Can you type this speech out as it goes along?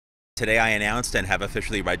Today I announced and have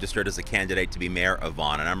officially registered as a candidate to be mayor of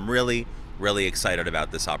Vaughan, and I'm really excited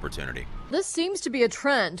about this opportunity. This seems to be a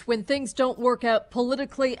trend. When things don't work out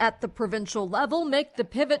politically at the provincial level, make the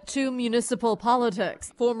pivot to municipal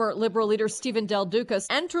politics. Former Liberal leader Steven Duca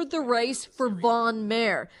entered the race for Vaughan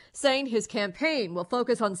mayor, saying his campaign will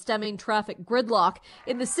focus on stemming traffic gridlock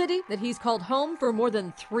in the city that he's called home for more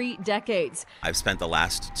than 3 decades. I've spent the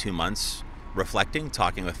last 2 months reflecting,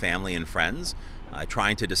 talking with family and friends,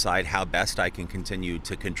 trying to decide how best I can continue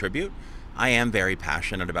to contribute. I am very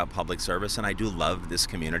passionate about public service, and I do love this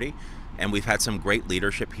community. And we've had some great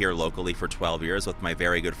leadership here locally for 12 years with my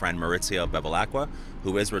very good friend Maurizio Bevilacqua,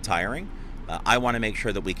 who is retiring. I want to make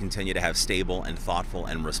sure that we continue to have stable and thoughtful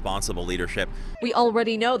and responsible leadership. We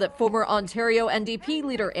already know that former Ontario NDP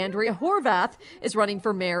leader Andrea Horwath is running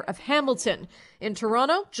for mayor of Hamilton. In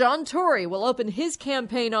Toronto, John Tory will open his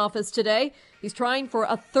campaign office today. He's trying for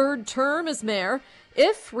a 3rd term as mayor.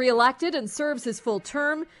 If re-elected and serves his full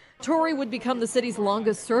term, Tory would become the city's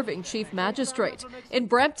longest-serving chief magistrate. In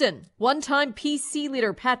Brampton, one-time PC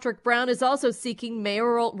leader Patrick Brown is also seeking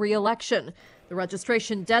mayoral re-election. The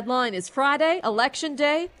registration deadline is Friday, Election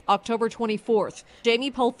Day, October 24th. Jamie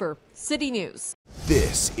Pulfer, City News.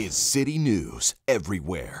 This is City News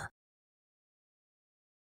Everywhere.